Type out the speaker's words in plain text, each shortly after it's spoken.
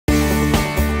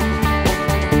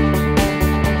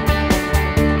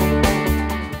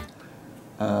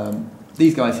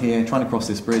these guys here trying to cross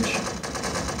this bridge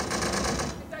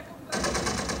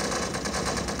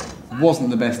wasn't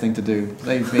the best thing to do.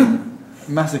 They've been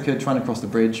massacred trying to cross the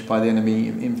bridge by the enemy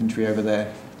infantry over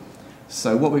there.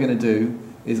 So what we're going to do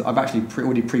is I've actually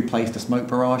already pre-placed a smoke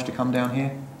barrage to come down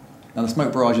here. Now the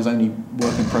smoke barrage is only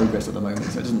work in progress at the moment,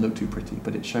 so it doesn't look too pretty,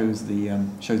 but it shows the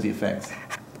effects.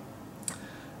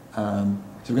 So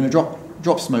we're going to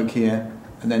drop smoke here,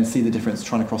 and then see the difference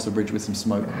trying to cross the bridge with some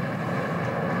smoke.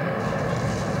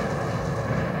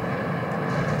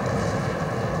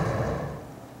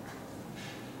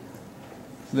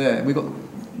 So there, we've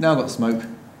now got smoke.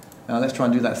 Now let's try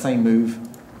and do that same move,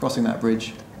 crossing that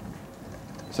bridge.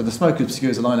 So the smoke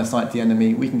obscures a line of sight to the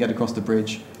enemy. We can get across the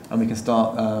bridge, and we can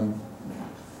start.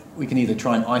 We can either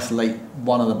try and isolate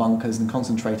one of the bunkers and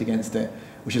concentrate against it,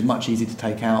 which is much easier to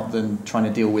take out than trying to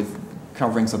deal with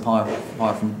covering supply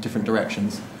fire from different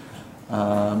directions.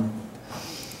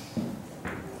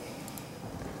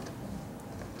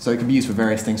 So it can be used for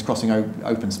various things, crossing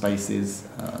open spaces.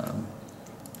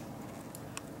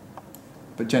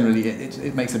 But generally,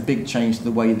 it makes a big change to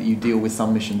the way that you deal with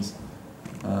some missions.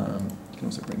 You can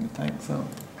also bring the tanks up.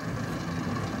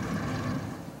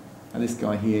 And this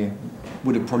guy here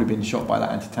would have probably been shot by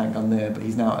that anti-tank gun there, but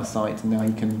he's now out of sight, and now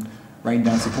he can rain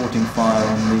down supporting fire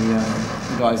on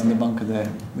the guys in the bunker there.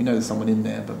 We know there's someone in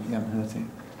there, but we haven't hurt him.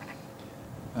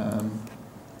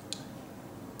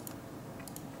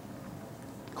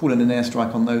 Calling an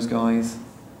airstrike on those guys.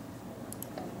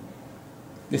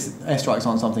 Airstrikes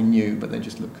aren't something new, but they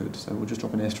just look good, so we'll just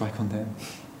drop an airstrike on them.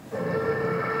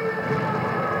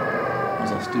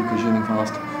 As our Stuka zooming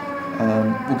fast.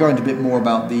 We'll go into a bit more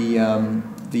about the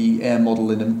air model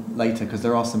later, because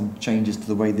there are some changes to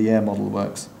the way the air model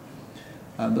works.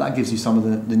 But that gives you some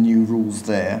of the new rules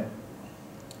there.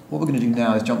 What we're going to do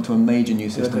now is jump to a major new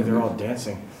system. Like they're all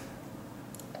dancing.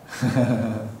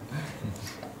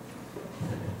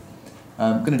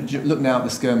 I'm going to look now at the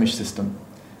skirmish system.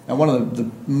 Now, one of the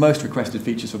most requested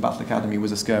features for Battle Academy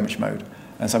was a skirmish mode.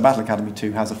 And so Battle Academy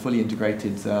 2 has a fully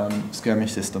integrated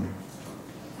skirmish system.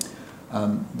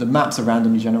 The maps are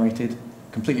randomly generated,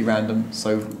 completely random,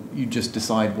 so you just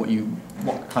decide what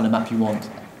kind of map you want.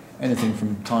 Anything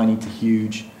from tiny to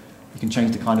huge. You can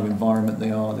change the kind of environment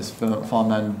they are. There's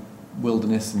farmland,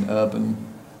 wilderness and urban.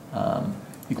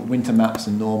 You've got winter maps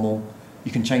and normal.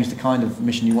 You can change the kind of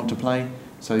mission you want to play.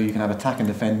 So you can have attack and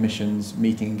defend missions,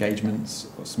 meeting engagements,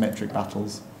 or symmetric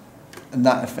battles. And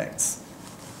that affects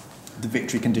the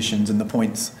victory conditions and the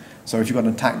points. So if you've got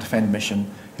an attack-defend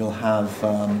mission, you'll have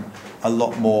a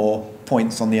lot more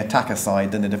points on the attacker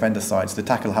side than the defender side. So the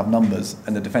attacker will have numbers,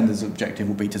 and the defender's objective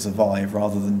will be to survive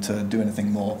rather than to do anything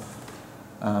more.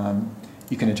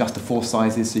 You can adjust the force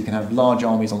sizes, so you can have large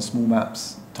armies on small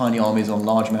maps, tiny armies on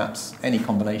large maps, any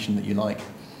combination that you like.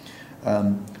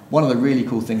 One of the really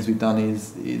cool things we've done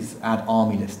is add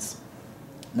army lists.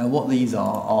 Now what these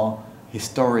are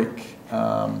historic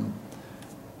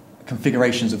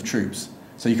configurations of troops.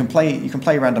 So you can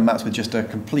play random maps with just a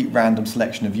complete random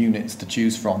selection of units to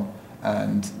choose from,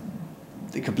 and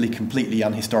it could be completely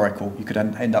unhistorical. You could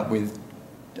end up with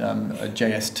a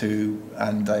JS2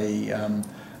 and a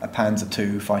Panzer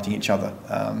II fighting each other.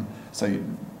 So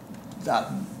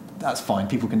that's fine.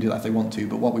 People can do that if they want to,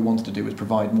 but what we wanted to do was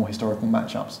provide more historical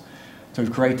matchups. So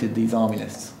we've created these army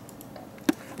lists.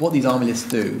 What these army lists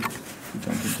do, we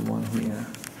jump into one here.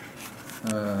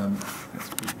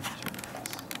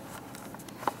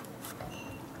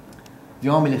 The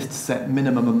army lists set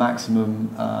minimum and maximum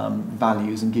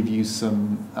values and give you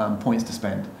some points to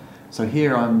spend. So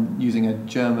here I'm using a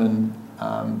German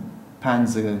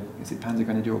Panzer, is it Panzer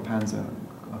Grenadier or Panzer?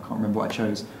 I can't remember what I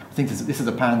chose. I think this is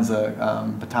a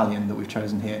Panzer battalion that we've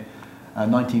chosen here,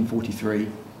 1943.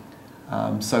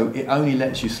 So it only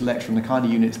lets you select from the kind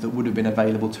of units that would have been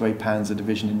available to a Panzer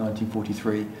division in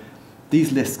 1943.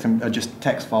 These lists are just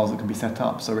text files that can be set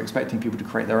up, so we're expecting people to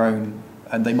create their own,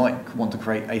 and they might want to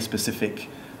create a specific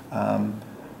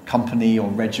company or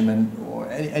regiment or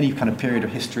any kind of period of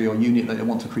history or unit that they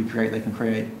want to recreate, they can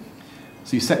create.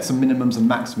 So you set some minimums and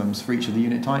maximums for each of the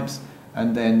unit types,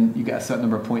 and then you get a certain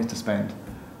number of points to spend.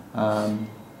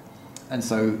 And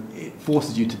so it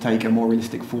forces you to take a more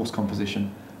realistic force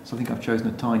composition. So I think I've chosen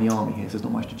a tiny army here, so there's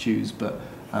not much to choose, but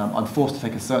I'm forced to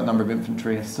take a certain number of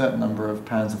infantry, a certain number of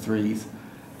Panzer IIIs,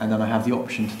 and then I have the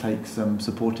option to take some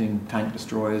supporting tank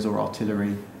destroyers or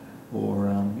artillery, or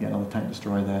another tank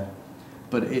destroyer there.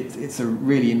 But it's a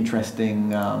really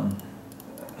interesting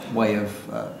way of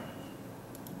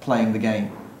playing the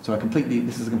game. So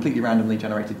this is a completely randomly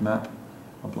generated map.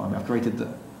 Oh, blimey, I've created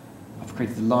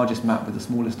the largest map with the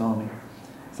smallest army.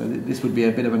 So this would be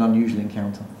a bit of an unusual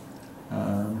encounter.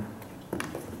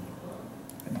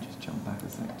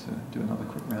 to do another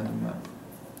quick random map.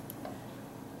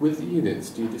 With the units,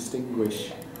 do you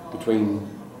distinguish between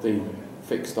the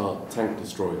fixed art tank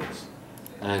destroyers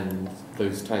and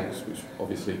those tanks which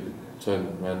obviously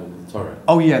turn around on the turret?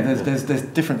 Oh yeah, there's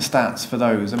different stats for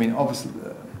those. I mean, obviously,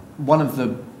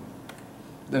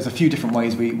 there's a few different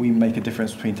ways we make a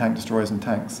difference between tank destroyers and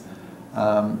tanks.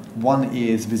 One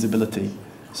is visibility.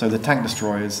 So the tank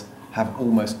destroyers have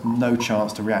almost no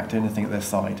chance to react to anything at their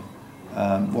side,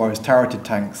 whereas turreted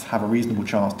tanks have a reasonable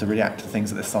chance to react to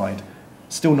things at their side.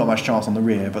 Still not much chance on the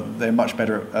rear, but they're much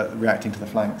better at reacting to the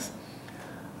flanks.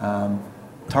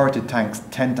 Turreted tanks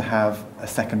tend to have a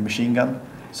second machine gun,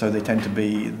 so they tend to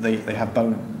be, they have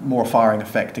more firing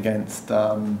effect against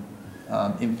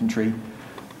infantry,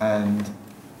 and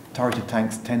turreted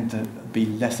tanks tend to be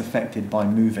less affected by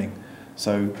moving.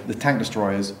 So the tank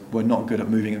destroyers were not good at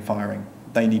moving and firing.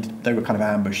 They were kind of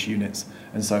ambush units,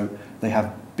 and so they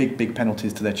have big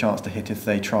penalties to their chance to hit if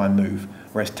they try and move.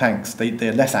 Whereas tanks,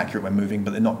 they're less accurate when moving,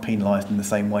 but they're not penalised in the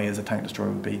same way as a tank destroyer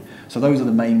would be. So those are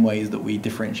the main ways that we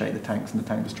differentiate the tanks and the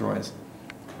tank destroyers.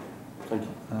 Thank you.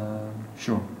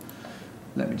 Sure.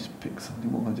 Let me just pick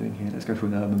something. What am I doing here? Let's go through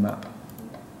an urban map.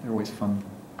 They're always fun.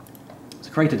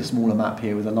 So created a smaller map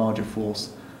here with a larger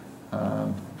force.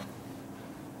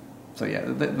 So yeah,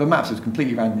 the maps are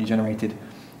completely randomly generated.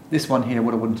 This one here,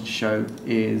 what I wanted to show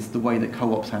is the way that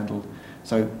co-op's handled.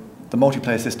 So the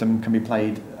multiplayer system can be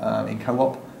played in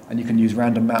co-op, and you can use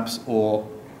random maps or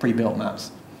pre-built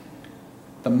maps.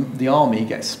 The army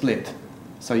gets split.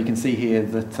 So you can see here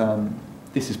that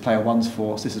this is player 1's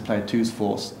force, this is player 2's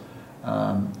force.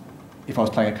 If I was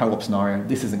playing a co-op scenario,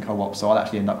 this isn't co-op, so I'll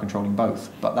actually end up controlling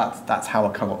both. But that's how a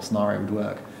co-op scenario would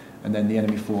work. And then the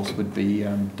enemy force would be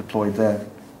deployed there.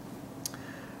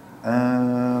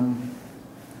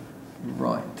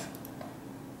 Right.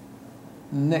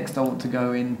 Next I want to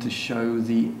go in to show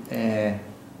the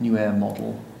new air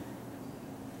model.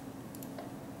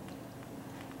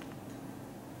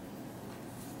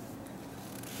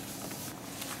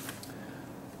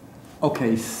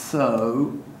 Okay,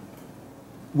 so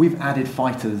we've added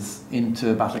fighters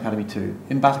into Battle Academy 2.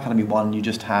 In Battle Academy 1 you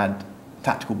just had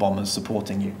tactical bombers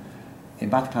supporting you. In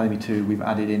Battle Academy 2 we've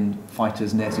added in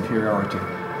fighters and air superiority.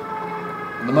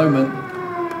 At the moment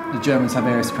the Germans have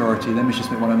air superiority. Their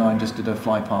Messerschmitt 109 just did a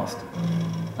fly past.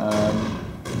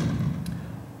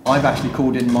 I've actually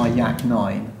called in my Yak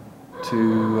 9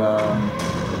 to...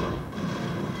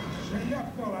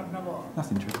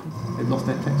 that's interesting. They've lost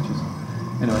their textures.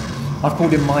 Anyway, I've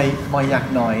called in my Yak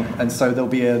 9, and so there'll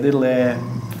be a little air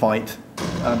fight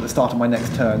at the start of my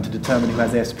next turn to determine who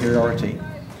has air superiority.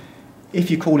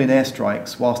 If you call in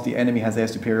airstrikes whilst the enemy has air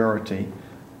superiority,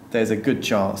 there's a good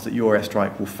chance that your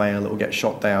airstrike will fail, it will get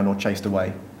shot down or chased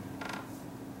away.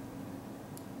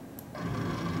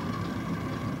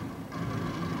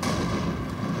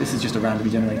 This is just a randomly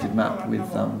generated map with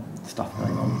stuff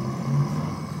going on.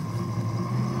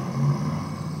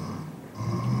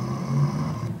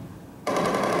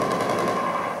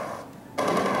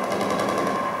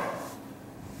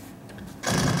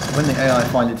 When the AI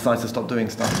finally decides to stop doing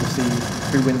stuff, we'll see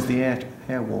who wins the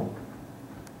air war.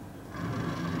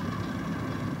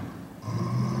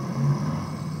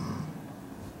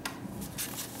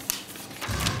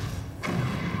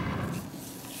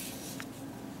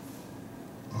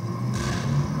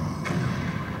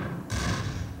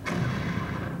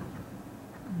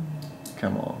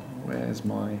 Come on, where's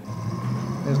my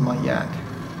Yak?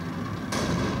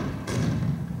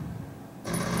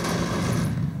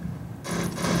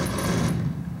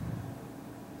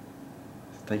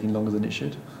 It's taking longer than it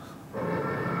should.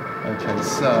 Okay,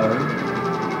 so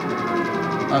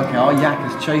our Yak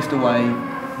has chased away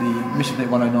the Messerschmitt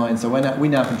 109, so we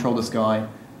now control the sky,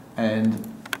 and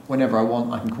whenever I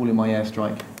want I can call in my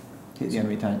airstrike, hit the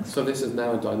enemy tanks. So this is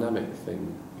now a dynamic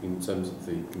thing in terms of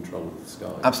the control of the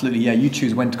sky? Absolutely, yeah. You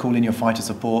choose when to call in your fighter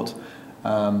support.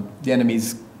 The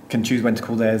enemies can choose when to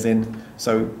call theirs in.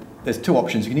 So there's two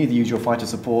options. You can either use your fighter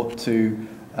support to,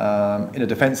 in a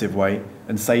defensive way,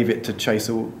 and save it to try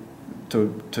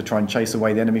and chase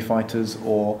away the enemy fighters,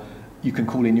 or you can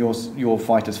call in your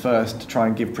fighters first to try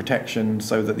and give protection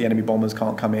so that the enemy bombers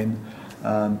can't come in.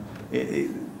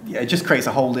 It just creates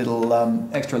a whole little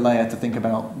extra layer to think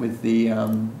about with the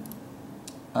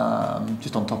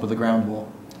just on top of the ground war.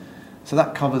 So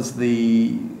that covers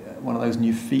one of those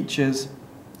new features.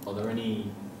 Are there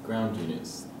any ground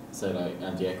units, say like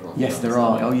anti-aircraft? Yes, there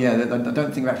are. Oh yeah, I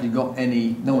don't think we've actually got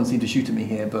any. No one seemed to shoot at me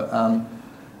here, but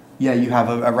yeah, you have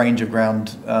a range of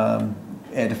ground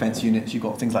air defence units. You've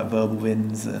got things like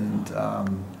Verbal-Winds and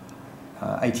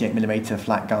 88mm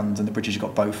flat guns, and the British have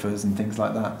got Bofors and things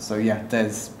like that. So yeah,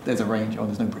 there's a range. Oh,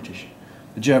 there's no British.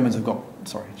 The Germans have got,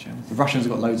 the Russians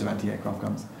have got loads of anti-aircraft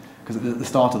guns, because at the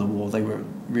start of the war they were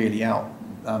really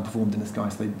performed in the sky,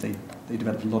 so they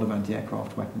developed a lot of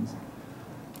anti-aircraft weapons.